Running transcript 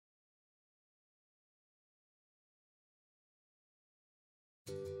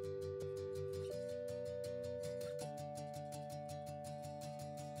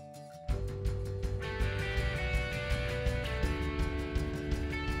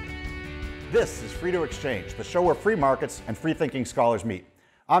This is Free to Exchange, the show where free markets and free-thinking scholars meet.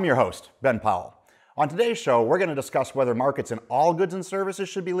 I'm your host, Ben Powell. On today's show, we're going to discuss whether markets in all goods and services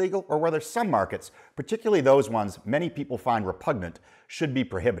should be legal or whether some markets, particularly those ones many people find repugnant, should be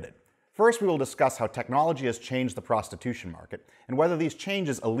prohibited. First, we will discuss how technology has changed the prostitution market and whether these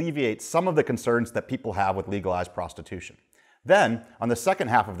changes alleviate some of the concerns that people have with legalized prostitution. Then, on the second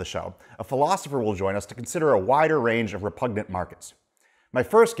half of the show, a philosopher will join us to consider a wider range of repugnant markets. My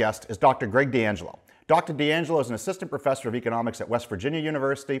first guest is Dr. Greg DeAngelo. Dr. DeAngelo is an assistant professor of economics at West Virginia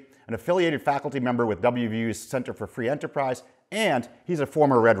University, an affiliated faculty member with WVU's Center for Free Enterprise, and he's a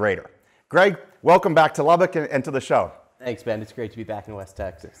former Red Raider. Greg, welcome back to Lubbock and to the show. Thanks, Ben. It's great to be back in West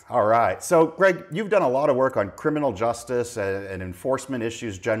Texas. All right. So, Greg, you've done a lot of work on criminal justice and enforcement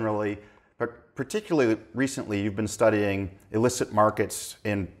issues generally, but particularly recently you've been studying illicit markets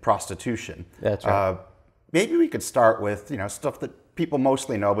in prostitution. That's right. Maybe we could start with, stuff that people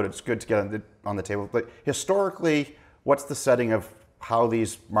mostly know, but it's good to get on the table. But historically, what's the setting of how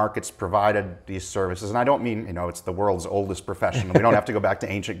these markets provided these services? And I don't mean, it's the world's oldest profession. We don't have to go back to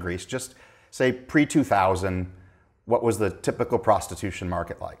ancient Greece. Just say pre-2000, what was the typical prostitution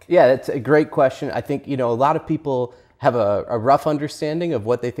market like? Yeah, that's a great question. I think, a lot of people have a rough understanding of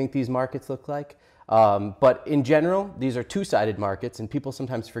what they think these markets look like. But in general, these are two-sided markets, and people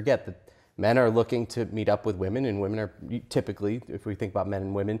sometimes forget that men are looking to meet up with women, and women are typically, if we think about men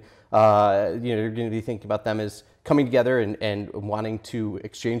and women, you're going to be thinking about them as coming together and wanting to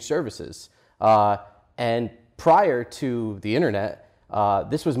exchange services. And prior to the internet,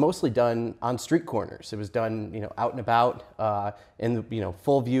 this was mostly done on street corners. It was done, out and about in the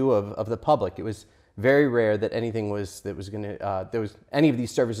full view of the public. It was very rare that anything any of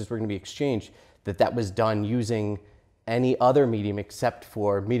these services were going to be exchanged. That was done using any other medium except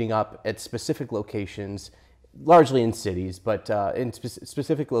for meeting up at specific locations, largely in cities, but in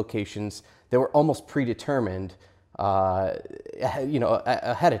specific locations that were almost predetermined, ahead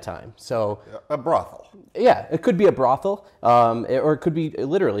of time. So a brothel. Yeah, it could be a brothel, or it could be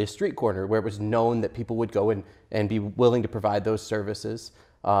literally a street corner where it was known that people would go and be willing to provide those services.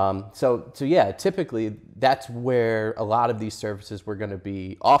 So yeah, typically that's where a lot of these services were going to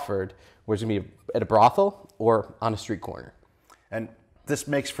be offered, was going to be at a brothel or on a street corner. And this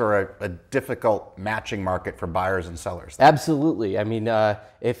makes for a difficult matching market for buyers and sellers. Absolutely. I mean,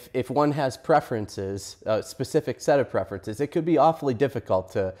 if one has preferences, a specific set of preferences, it could be awfully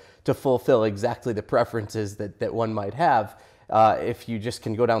difficult to fulfill exactly the preferences that one might have if you just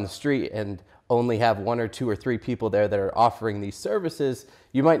can go down the street and only have one or two or three people there that are offering these services.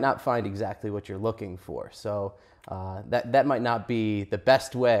 You might not find exactly what you're looking for. So that might not be the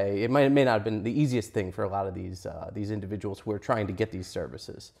best way. It may not have been the easiest thing for a lot of these individuals who are trying to get these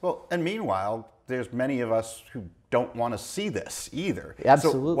services. Well, and meanwhile, there's many of us who don't want to see this either.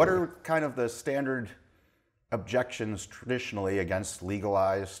 Absolutely. So what are kind of the standard objections traditionally against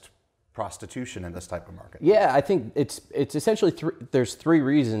legalized prostitution in this type of market? Yeah, I think it's essentially there's three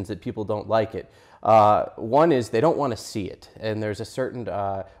reasons that people don't like it. One is they don't want to see it, and there's a certain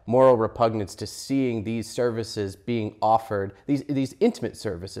moral repugnance to seeing these services being offered, these intimate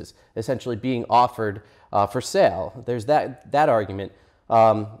services essentially being offered for sale. There's that argument.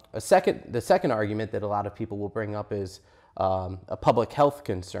 The second argument that a lot of people will bring up is a public health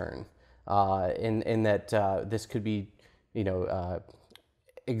concern, in that this could be,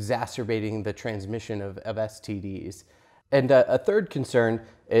 exacerbating the transmission of STDs. And a third concern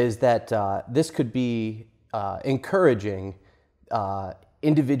is that this could be encouraging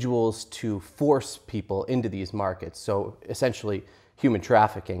individuals to force people into these markets. So essentially, human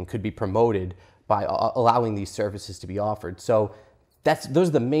trafficking could be promoted by allowing these services to be offered. So those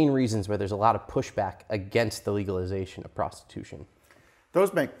are the main reasons where there's a lot of pushback against the legalization of prostitution.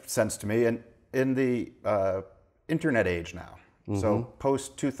 Those make sense to me. And in the internet age now, so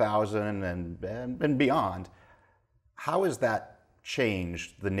post-2000 and beyond, how has that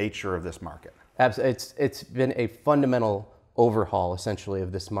changed the nature of this market? It's been a fundamental overhaul, essentially,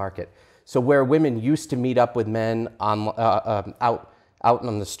 of this market. So where women used to meet up with men out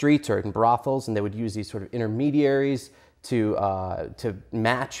on the streets or in brothels, and they would use these sort of intermediaries to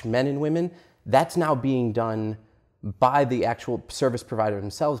match men and women, that's now being done by the actual service provider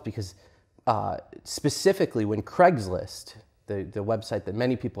themselves, because specifically when Craigslist, the website that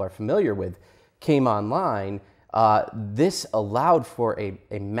many people are familiar with, came online, this allowed for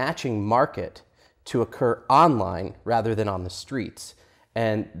a matching market to occur online rather than on the streets.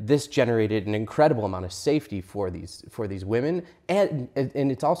 And this generated an incredible amount of safety for these women, and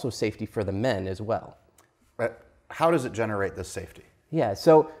it's also safety for the men as well. How does it generate this safety? Yeah,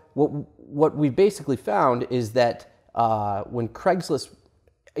 so what we basically found is that when Craigslist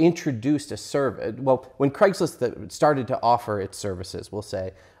introduced a service. Well, when Craigslist started to offer its services, we'll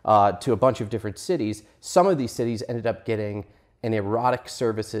say, to a bunch of different cities, some of these cities ended up getting an erotic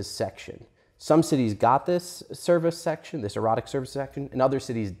services section. Some cities got this service section, this erotic service section, and other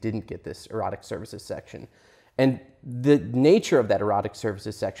cities didn't get this erotic services section. And the nature of that erotic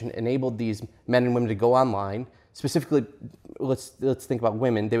services section enabled these men and women to go online. Specifically, let's think about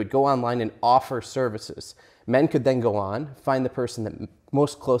women. They would go online and offer services. Men could then go on, find the person that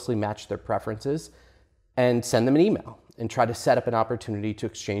most closely matched their preferences, and send them an email and try to set up an opportunity to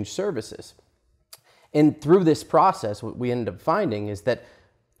exchange services. And through this process, what we ended up finding is that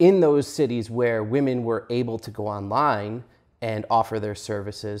in those cities where women were able to go online and offer their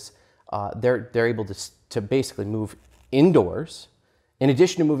services, they're able to basically move indoors. In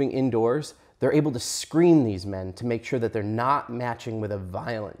addition to moving indoors, they're able to screen these men to make sure that they're not matching with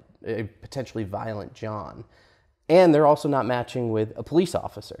a potentially violent John. And they're also not matching with a police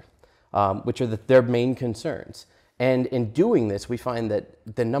officer, which are their main concerns. And in doing this, we find that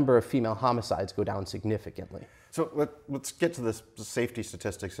the number of female homicides go down significantly. So let's get to the safety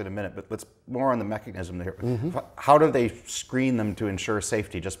statistics in a minute, but let's more on the mechanism there. How do they screen them to ensure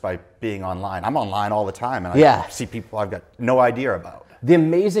safety just by being online? I'm online all the time, and I see people I've got no idea about. The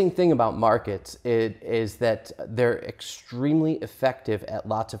amazing thing about markets is that they're extremely effective at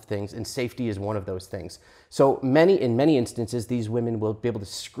lots of things, and safety is one of those things. So in many instances, these women will be able to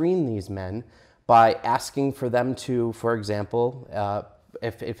screen these men by asking for them to, for example,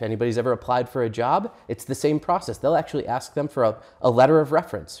 if anybody's ever applied for a job, it's the same process. They'll actually ask them for a letter of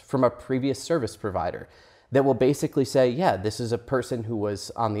reference from a previous service provider that will basically say, yeah, this is a person who was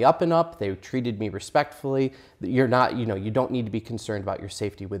on the up and up. They treated me respectfully. You're not, you don't need to be concerned about your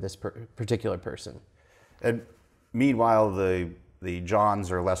safety with this particular person. And meanwhile, the Johns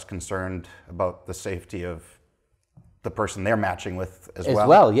are less concerned about the safety of the person they're matching with as well. As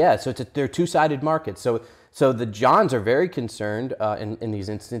well, yeah. So they're two-sided markets. So the Johns are very concerned in these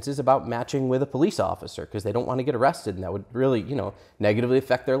instances about matching with a police officer because they don't want to get arrested, and that would really, negatively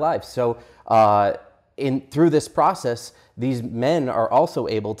affect their lives. So through this process, these men are also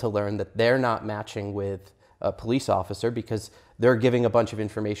able to learn that they're not matching with a police officer because they're giving a bunch of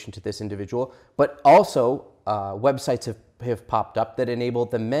information to this individual. But also, websites have popped up that enable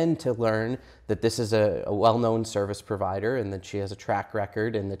the men to learn that this is a well-known service provider and that she has a track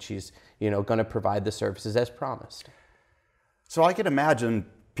record and that she's going to provide the services as promised. So I can imagine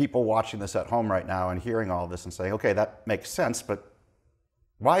people watching this at home right now and hearing all this and saying, okay, that makes sense, but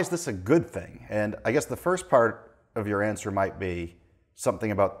why is this a good thing? And I guess the first part of your answer might be something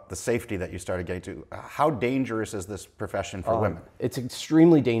about the safety that you started getting to. How dangerous is this profession for women? It's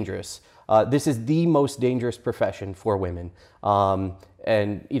extremely dangerous. This is the most dangerous profession for women.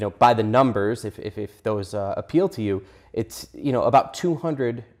 And by the numbers, if those appeal to you, it's about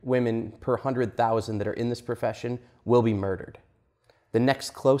 200 women per 100,000 that are in this profession will be murdered. The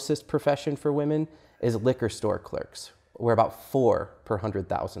next closest profession for women is liquor store clerks, where about 4 per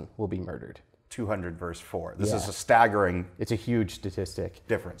 100,000 will be murdered. 200 versus 4. This is a staggering... It's a huge statistic.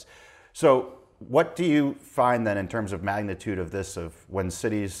 ...difference. So what do you find then in terms of magnitude of this, of when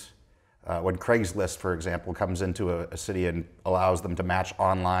cities, when Craigslist, for example, comes into a city and allows them to match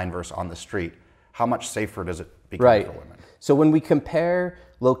online versus on the street, how much safer does it become for women? So when we compare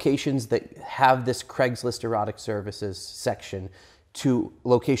locations that have this Craigslist erotic services section to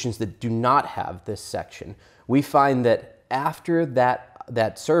locations that do not have this section, we find that after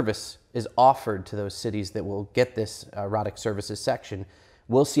that service is offered to those cities that will get this erotic services section,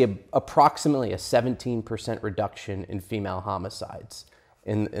 we'll see approximately a 17% reduction in female homicides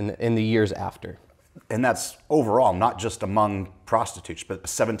in the years after. And that's overall, not just among prostitutes, but a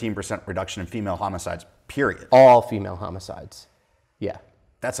 17% reduction in female homicides, period. All female homicides, yeah.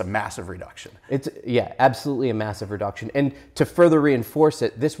 That's a massive reduction. It's, absolutely a massive reduction. And to further reinforce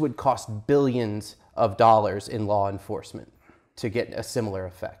it, this would cost billions of dollars in law enforcement to get a similar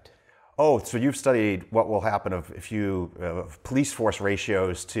effect. Oh, so you've studied what will happen if you police force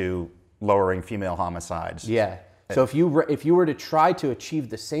ratios to lowering female homicides. Yeah. So if you were to try to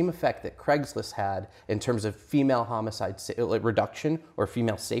achieve the same effect that Craigslist had in terms of female homicide reduction or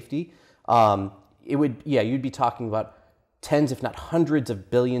female safety, you'd be talking about tens, if not hundreds of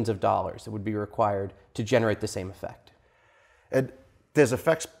billions of dollars that would be required to generate the same effect. And there's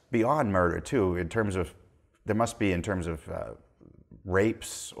effects beyond murder too, there must be in terms of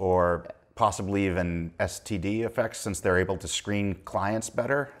rapes or possibly even STD effects, since they're able to screen clients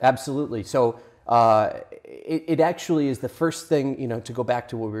better? Absolutely. So it actually is the first thing, to go back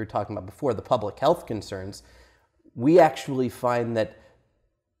to what we were talking about before, the public health concerns. We actually find that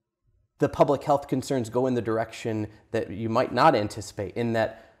the public health concerns go in the direction that you might not anticipate, in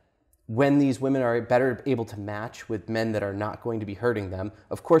that when these women are better able to match with men that are not going to be hurting them,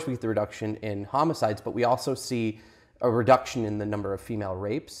 of course we get the reduction in homicides, but we also see a reduction in the number of female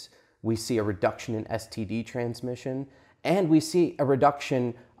rapes. We see a reduction in STD transmission, and we see a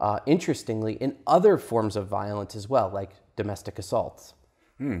reduction, interestingly, in other forms of violence as well, like domestic assaults.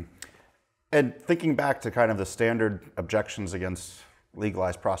 And thinking back to kind of the standard objections against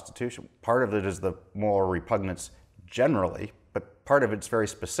legalized prostitution, part of it is the moral repugnance generally, but part of it's very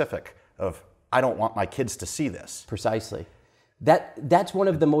specific of, I don't want my kids to see this. Precisely. That's one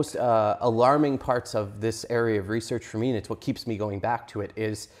of the most alarming parts of this area of research for me, and it's what keeps me going back to it,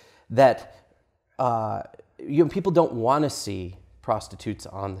 is that people don't want to see prostitutes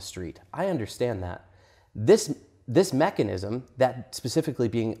on the street. I understand that. This mechanism, that specifically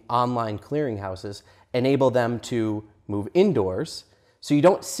being online clearinghouses, enable them to move indoors, so you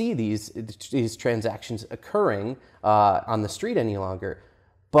don't see these transactions occurring on the street any longer.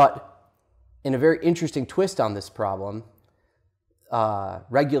 But in a very interesting twist on this problem,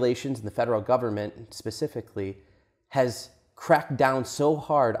 regulations in the federal government specifically has cracked down so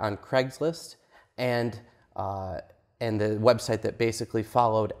hard on Craigslist and the website that basically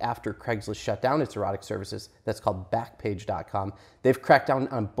followed after Craigslist shut down its erotic services, that's called Backpage.com. They've cracked down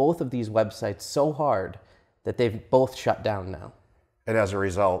on both of these websites so hard that they've both shut down now. And as a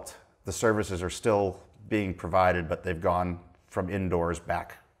result, the services are still being provided, but they've gone from indoors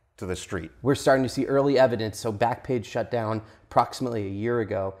back to the street. We're starting to see early evidence. So Backpage shut down approximately a year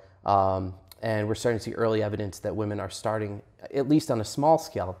ago, and we're starting to see early evidence that women are starting, at least on a small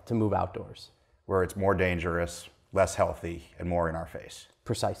scale, to move outdoors. Where it's more dangerous, less healthy, and more in our face.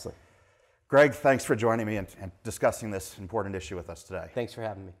 Precisely. Greg, thanks for joining me and discussing this important issue with us today. Thanks for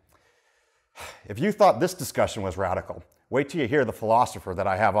having me. If you thought this discussion was radical, wait till you hear the philosopher that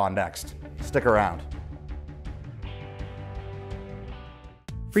I have on next. Stick around.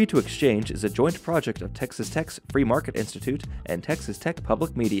 Free to Exchange is a joint project of Texas Tech's Free Market Institute and Texas Tech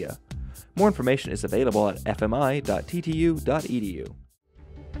Public Media. More information is available at fmi.ttu.edu.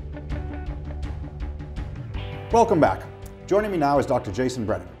 Welcome back. Joining me now is Dr. Jason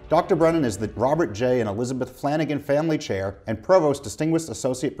Brennan. Dr. Brennan is the Robert J. and Elizabeth Flanagan Family Chair and Provost Distinguished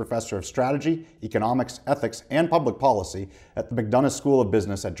Associate Professor of Strategy, Economics, Ethics, and Public Policy at the McDonough School of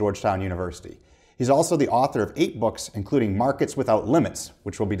Business at Georgetown University. He's also the author of 8 books, including Markets Without Limits,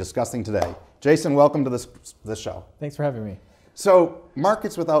 which we'll be discussing today. Jason, welcome to this show. Thanks for having me. So,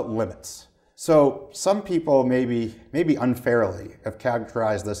 Markets Without Limits. So, some people maybe unfairly have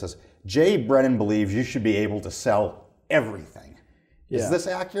characterized this as, Jay Brennan believes you should be able to sell everything. Is this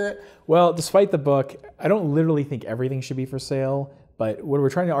accurate? Well, despite the book, I don't literally think everything should be for sale, but what we're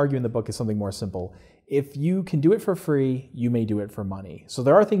trying to argue in the book is something more simple. If you can do it for free, you may do it for money. So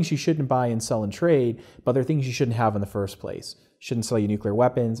there are things you shouldn't buy and sell and trade, but there are things you shouldn't have in the first place. I shouldn't sell you nuclear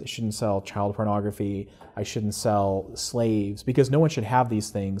weapons, I shouldn't sell child pornography, I shouldn't sell slaves, because no one should have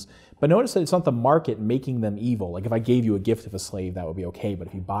these things. But notice that it's not the market making them evil. Like if I gave you a gift of a slave, that would be okay, but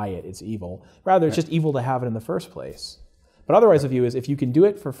if you buy it, it's evil. Rather, it's just evil to have it in the first place. But otherwise, the view is if you can do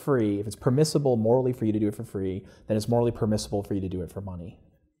it for free, if it's permissible morally for you to do it for free, then it's morally permissible for you to do it for money.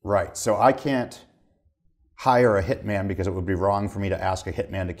 Right. So I can't hire a hitman because it would be wrong for me to ask a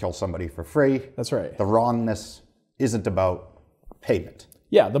hitman to kill somebody for free. That's right. The wrongness isn't about payment.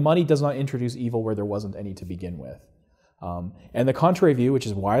 Yeah, the money does not introduce evil where there wasn't any to begin with. And the contrary view, which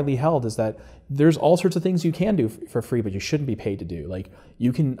is widely held, is that there's all sorts of things you can do for free, but you shouldn't be paid to do. Like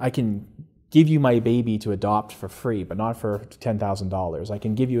I can give you my baby to adopt for free, but not for $10,000. I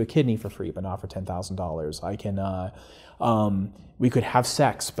can give you a kidney for free, but not for $10,000. I can, we could have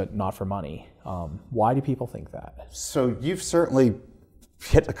sex, but not for money. Why do people think that? So you've certainly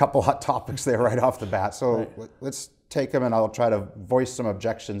hit a couple hot topics there right off the bat. So let's take them and I'll try to voice some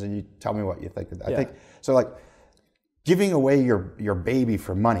objections and you tell me what you think. I think, so like giving away your baby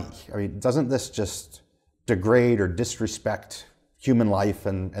for money, I mean, doesn't this just degrade or disrespect human life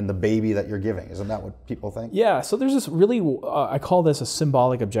and the baby that you're giving? Isn't that what people think? Yeah, so there's this really, I call this a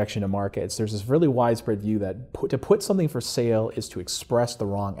symbolic objection to markets. There's this really widespread view that to put something for sale is to express the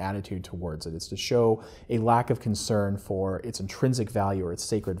wrong attitude towards it. It's to show a lack of concern for its intrinsic value or its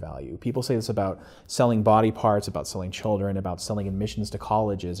sacred value. People say this about selling body parts, about selling children, about selling admissions to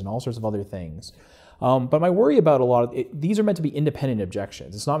colleges, and all sorts of other things. But my worry about a lot of these are meant to be independent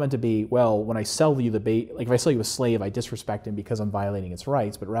objections. It's not meant to be, well, when I sell you the like if I sell you a slave, I disrespect him because I'm violating its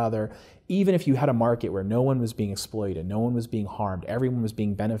rights. But rather, even if you had a market where no one was being exploited, no one was being harmed, everyone was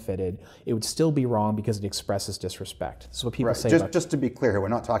being benefited, it would still be wrong because it expresses disrespect. That's what people say. Just to be clear here, we're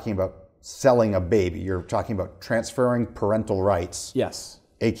not talking about selling a baby. You're talking about transferring parental rights. Yes.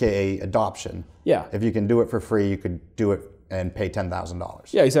 AKA adoption. Yeah. If you can do it for free, you could do it and pay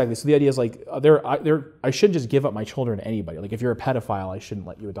 $10,000. Yeah, exactly. So the idea is like, I shouldn't just give up my children to anybody. Like if you're a pedophile, I shouldn't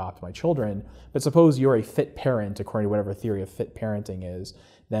let you adopt my children. But suppose you're a fit parent, according to whatever theory of fit parenting is,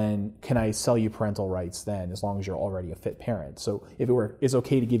 then can I sell you parental rights then, as long as you're already a fit parent? So if it's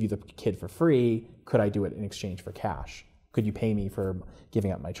okay to give you the kid for free, could I do it in exchange for cash? Could you pay me for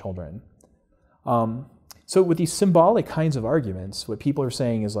giving up my children? So with these symbolic kinds of arguments, what people are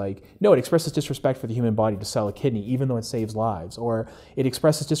saying is like, no, it expresses disrespect for the human body to sell a kidney, even though it saves lives. Or it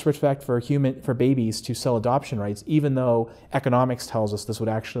expresses disrespect for babies to sell adoption rights, even though economics tells us this would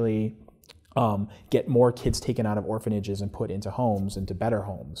actually get more kids taken out of orphanages and put into homes, into better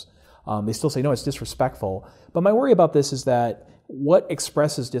homes. They still say, no, it's disrespectful. But my worry about this is that what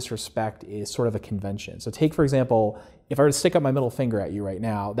expresses disrespect is sort of a convention. So take, for example, if I were to stick up my middle finger at you right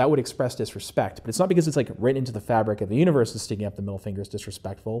now, that would express disrespect. But it's not because it's like written into the fabric of the universe that sticking up the middle finger is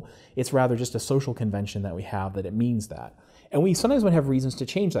disrespectful. It's rather just a social convention that we have that it means that. And we sometimes would have reasons to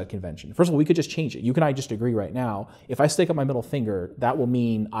change that convention. First of all, we could just change it. You and I just agree right now. If I stick up my middle finger, that will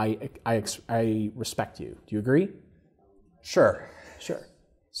mean I respect you. Do you agree? Sure. Sure.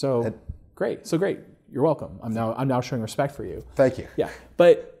 So great. So great. You're welcome. I'm now showing respect for you. Thank you. Yeah.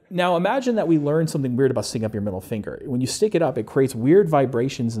 But now imagine that we learned something weird about sticking up your middle finger. When you stick it up, it creates weird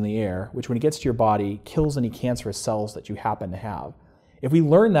vibrations in the air, which when it gets to your body, kills any cancerous cells that you happen to have. If we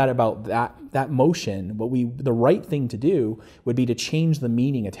learn that about that motion, the right thing to do would be to change the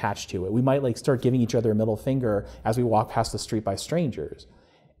meaning attached to it. We might like start giving each other a middle finger as we walk past the street by strangers.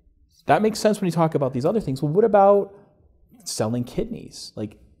 That makes sense when you talk about these other things. Well, what about selling kidneys?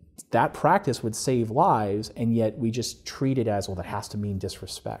 Like, that practice would save lives, and yet we just treat it as, well, that has to mean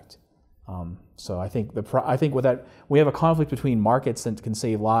disrespect. So I think with that, we have a conflict between markets that can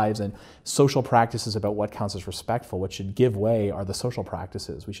save lives and social practices about what counts as respectful. What should give way are the social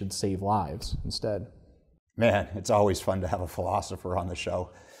practices. We should save lives instead. Man, it's always fun to have a philosopher on the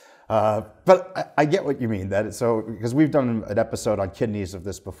show. But I get what you mean. Because we've done an episode on kidneys of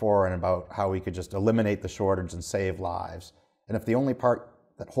this before and about how we could just eliminate the shortage and save lives. And if the only part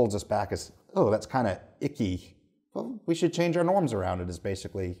that holds us back is, oh, that's kind of icky, well, we should change our norms around it, is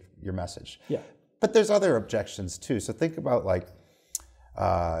basically your message. Yeah. But there's other objections too. So think about like,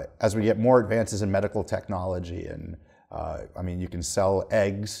 as we get more advances in medical technology and, you can sell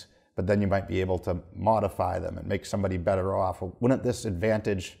eggs, but then you might be able to modify them and make somebody better off. Well, wouldn't this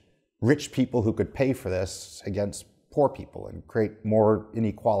advantage rich people who could pay for this against poor people and create more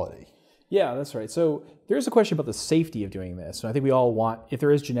inequality? Yeah, that's right. So there's a question about the safety of doing this. And I think we all want, if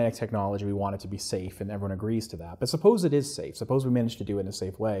there is genetic technology, we want it to be safe, and everyone agrees to that. But suppose it is safe. Suppose we manage to do it in a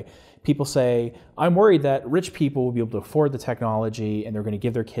safe way. People say, I'm worried that rich people will be able to afford the technology, and they're going to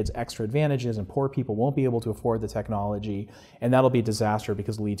give their kids extra advantages, and poor people won't be able to afford the technology, and that'll be a disaster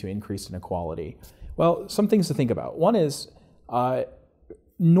because it'll lead to increased inequality. Well, some things to think about. One is,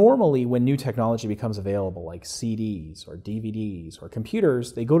 normally, when new technology becomes available, like CDs or DVDs or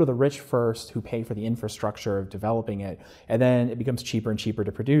computers, they go to the rich first, who pay for the infrastructure of developing it, and then it becomes cheaper and cheaper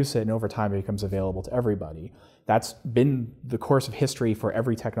to produce it, and over time it becomes available to everybody. That's been the course of history for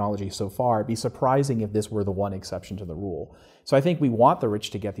every technology so far. It'd be surprising if this were the one exception to the rule. So I think we want the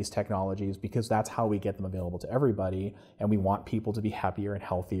rich to get these technologies because that's how we get them available to everybody, and we want people to be happier and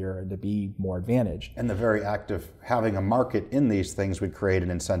healthier and to be more advantaged. And the very act of having a market in these things would create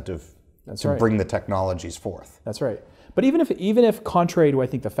an incentive That's to right. bring the technologies forth. That's right. But even if contrary to I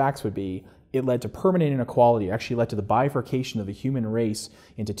think the facts would be, it led to permanent inequality. It actually led to the bifurcation of the human race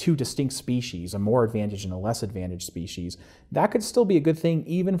into two distinct species, a more advantaged and a less advantaged species. That could still be a good thing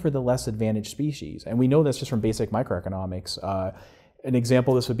even for the less advantaged species. And we know this just from basic microeconomics. An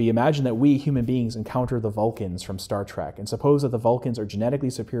example of this would be, imagine that we human beings encounter the Vulcans from Star Trek, and suppose that the Vulcans are genetically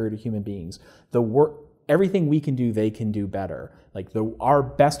superior to human beings. Everything we can do, they can do better. Like our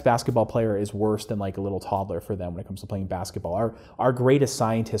best basketball player is worse than like a little toddler for them when it comes to playing basketball. Our greatest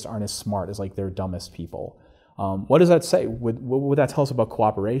scientists aren't as smart as like their dumbest people. What does that say? What would that tell us about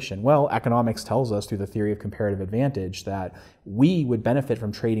cooperation? Well, economics tells us through the theory of comparative advantage that we would benefit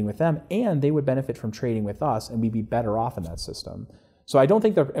from trading with them, and they would benefit from trading with us, and we'd be better off in that system. So I don't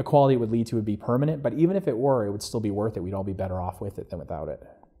think the equality it would lead to would be permanent, but even if it were, it would still be worth it. We'd all be better off with it than without it.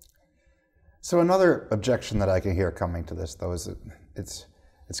 So another objection that I can hear coming to this, though, is that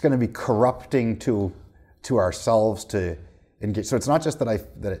it's going to be corrupting to ourselves to engage. So it's not just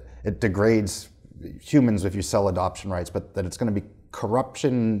that it degrades humans if you sell adoption rights, but that it's going to be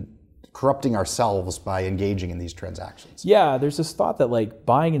corrupting ourselves by engaging in these transactions. Yeah, there's this thought that like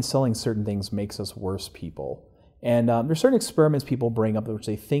buying and selling certain things makes us worse people. And there's certain experiments people bring up which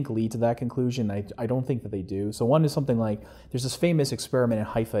they think lead to that conclusion. I don't think that they do. So one is something like, there's this famous experiment in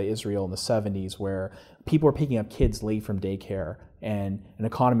Haifa, Israel in the 70s where people were picking up kids late from daycare. And an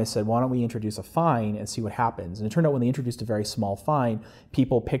economist said, why don't we introduce a fine and see what happens? And it turned out when they introduced a very small fine,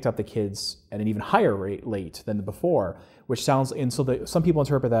 people picked up the kids at an even higher rate late than before, which sounds, and so some people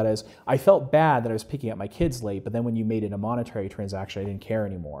interpret that as, I felt bad that I was picking up my kids late, but then when you made it a monetary transaction, I didn't care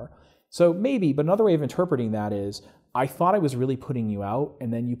anymore. So maybe, but another way of interpreting that is, I thought I was really putting you out,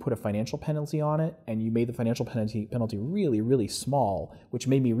 and then you put a financial penalty on it, and you made the financial penalty really, really small, which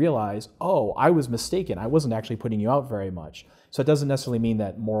made me realize, oh, I was mistaken. I wasn't actually putting you out very much. So it doesn't necessarily mean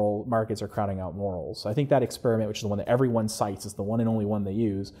that moral markets are crowding out morals. So I think that experiment, which is the one that everyone cites, is the one and only one they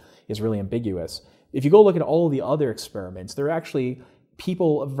use, is really ambiguous. If you go look at all of the other experiments, there are actually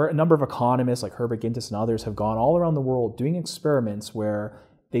people, a number of economists like Herbert Gintis and others have gone all around the world doing experiments where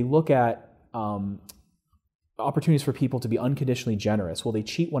they look at opportunities for people to be unconditionally generous. Will they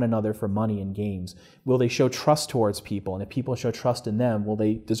cheat one another for money in games? Will they show trust towards people? And if people show trust in them, will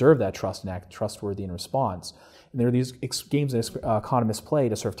they deserve that trust and act trustworthy in response? And there are these games that economists play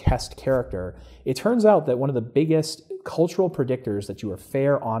to sort of test character. It turns out that one of the biggest cultural predictors that you are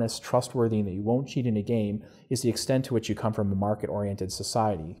fair, honest, trustworthy, and that you won't cheat in a game is the extent to which you come from a market-oriented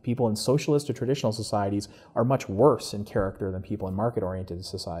society. People in socialist or traditional societies are much worse in character than people in market-oriented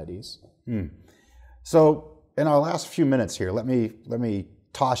societies. So in our last few minutes here, let me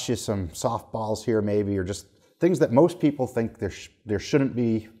toss you some softballs here maybe, or just things that most people think there shouldn't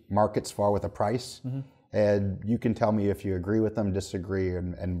be markets for with a price. And you can tell me if you agree with them, disagree,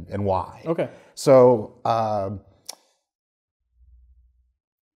 and why. Okay. So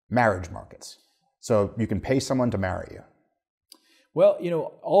marriage markets. So you can pay someone to marry you. Well,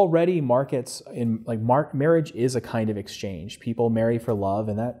 already markets in marriage is a kind of exchange. People marry for love,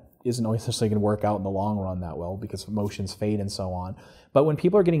 and that isn't always necessarily going to work out in the long run that well because emotions fade and so on. But when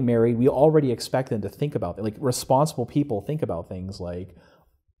people are getting married, we already expect them to think about it. Like responsible people think about things like,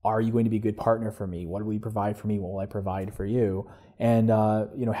 are you going to be a good partner for me? What will you provide for me? What will I provide for you? And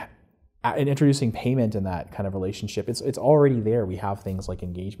in introducing payment in that kind of relationship, it's already there. We have things like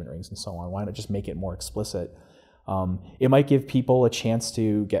engagement rings and so on. Why not just make it more explicit? It might give people a chance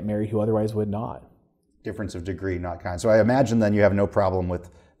to get married who otherwise would not. Difference of degree, not kind. So I imagine then you have no problem with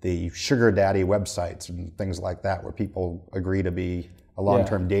the sugar daddy websites and things like that where people agree to be a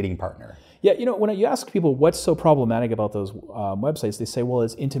long-term dating partner. Yeah, when you ask people what's so problematic about those websites, they say, well,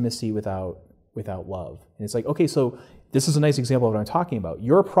 it's intimacy without love. And it's like, okay, so this is a nice example of what I'm talking about.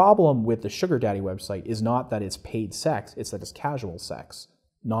 Your problem with the sugar daddy website is not that it's paid sex, it's that it's casual sex,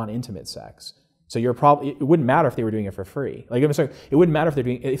 non-intimate sex. So it wouldn't matter if they were doing it for free. Like, I'm sorry, it wouldn't matter if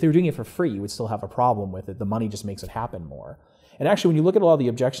they were doing it for free, you would still have a problem with it. The money just makes it happen more. And actually, when you look at a lot of the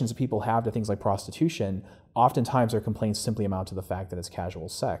objections that people have to things like prostitution, oftentimes their complaints simply amount to the fact that it's casual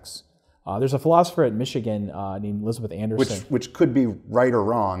sex. There's a philosopher at Michigan named Elizabeth Anderson. Which could be right or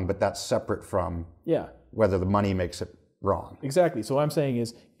wrong, but that's separate from whether the money makes it wrong. Exactly. So what I'm saying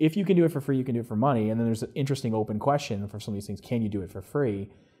is, if you can do it for free, you can do it for money. And then there's an interesting open question for some of these things, can you do it for free?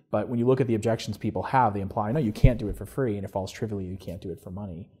 But when you look at the objections people have, they imply, no, you can't do it for free, and it falls trivially, you can't do it for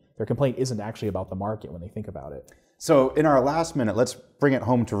money. Their complaint isn't actually about the market when they think about it. So in our last minute, let's bring it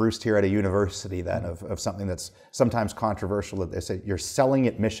home to roost here at a university then of something that's sometimes controversial, that they say you're selling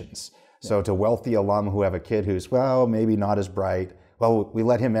admissions. So to wealthy alum who have a kid who's, well, maybe not as bright, well, we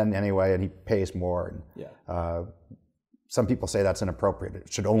let him in anyway and he pays more. And some people say that's inappropriate.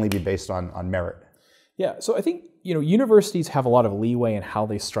 It should only be based on merit. Yeah, so I think universities have a lot of leeway in how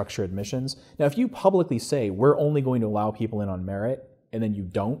they structure admissions. Now, if you publicly say, we're only going to allow people in on merit, and then you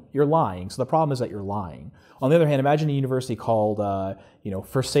don't, you're lying. So the problem is that you're lying. On the other hand, imagine a university called,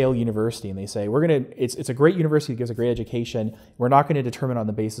 For Sale University, and they say, it's a great university that gives a great education. We're not going to determine on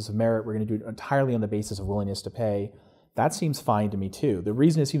the basis of merit. We're going to do it entirely on the basis of willingness to pay. That seems fine to me too. The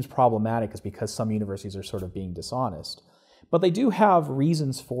reason it seems problematic is because some universities are sort of being dishonest. But they do have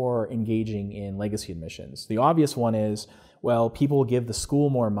reasons for engaging in legacy admissions. The obvious one is, well, people will give the school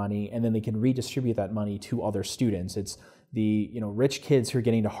more money, and then they can redistribute that money to other students. It's the rich kids who are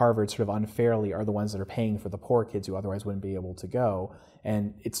getting to Harvard sort of unfairly are the ones that are paying for the poor kids who otherwise wouldn't be able to go.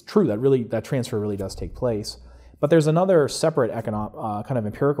 And it's true that transfer really does take place. But there's another separate kind of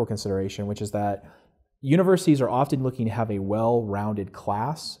empirical consideration, which is that Universities are often looking to have a well-rounded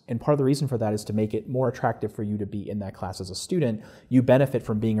class, and part of the reason for that is to make it more attractive for you to be in that class as a student. You benefit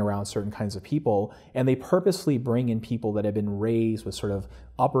from being around certain kinds of people, and they purposely bring in people that have been raised with sort of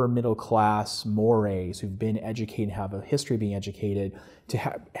upper middle class mores, who've been educated, have a history of being educated, to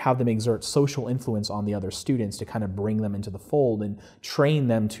have them exert social influence on the other students, to kind of bring them into the fold and train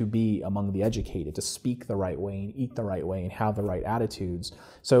them to be among the educated, to speak the right way and eat the right way and have the right attitudes.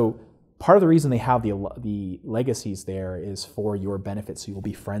 So part of the reason they have the legacies there is for your benefit, so you'll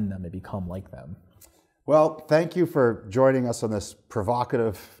befriend them and become like them. Well, thank you for joining us on this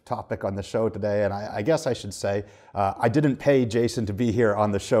provocative topic on the show today. And I guess I should say, I didn't pay Jason to be here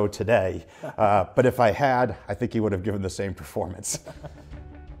on the show today, but if I had, I think he would have given the same performance.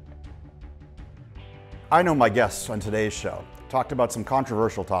 I know my guests on today's show talked about some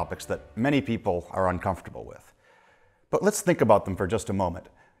controversial topics that many people are uncomfortable with. But let's think about them for just a moment.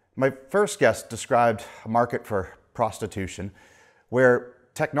 My first guest described a market for prostitution where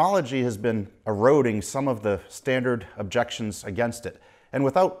technology has been eroding some of the standard objections against it. And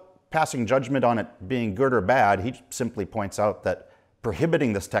without passing judgment on it being good or bad, he simply points out that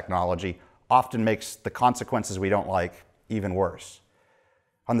prohibiting this technology often makes the consequences we don't like even worse.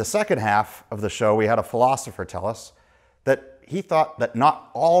 On the second half of the show, we had a philosopher tell us that he thought that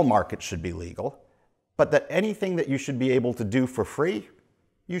not all markets should be legal, but that anything that you should be able to do for free,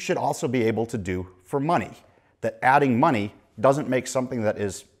 you should also be able to do for money. That adding money doesn't make something that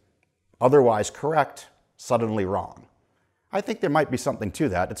is otherwise correct suddenly wrong. I think there might be something to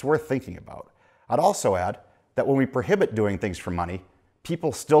that. It's worth thinking about. I'd also add that when we prohibit doing things for money,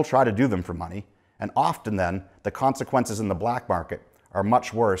 people still try to do them for money, and often then the consequences in the black market are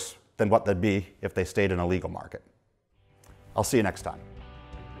much worse than what they'd be if they stayed in a legal market. I'll see you next time.